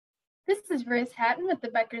This is Rose Hatton with the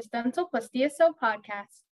Becker's Dental plus DSO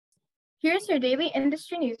podcast. Here's your daily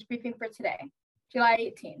industry news briefing for today, July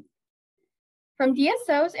 18th. From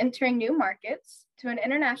DSOs entering new markets to an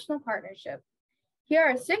international partnership, here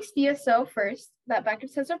are 6 DSO firsts that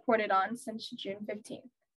Becker's has reported on since June 15th.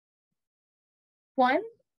 1.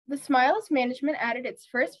 The Smiles Management added its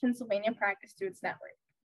first Pennsylvania practice to its network.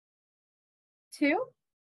 2.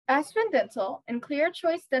 Aspen Dental and Clear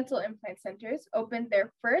Choice Dental Implant Centers opened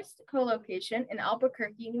their first co-location in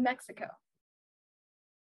Albuquerque, New Mexico.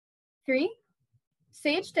 3.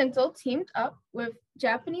 Sage Dental teamed up with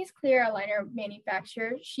Japanese clear aligner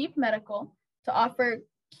manufacturer Sheep Medical to offer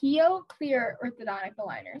Keo Clear orthodontic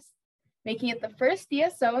aligners, making it the first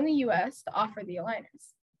DSO in the U.S. to offer the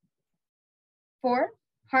aligners. 4.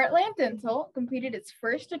 Heartland Dental completed its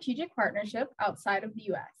first strategic partnership outside of the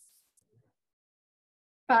U.S.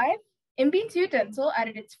 5. MB2 Dental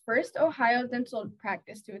added its first Ohio dental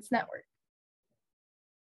practice to its network.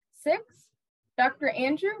 6. Dr.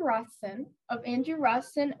 Andrew Rothson of Andrew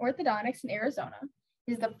Rothson Orthodontics in Arizona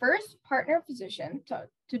is the first partner physician to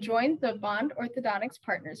join the Bond Orthodontics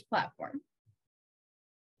Partners platform.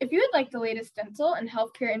 If you would like the latest dental and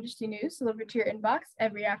healthcare industry news delivered to your inbox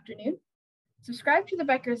every afternoon, subscribe to the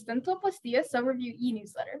Becker's Dental plus DSO Review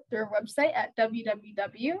e-newsletter through our website at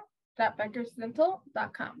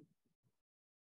www.beckersdental.com.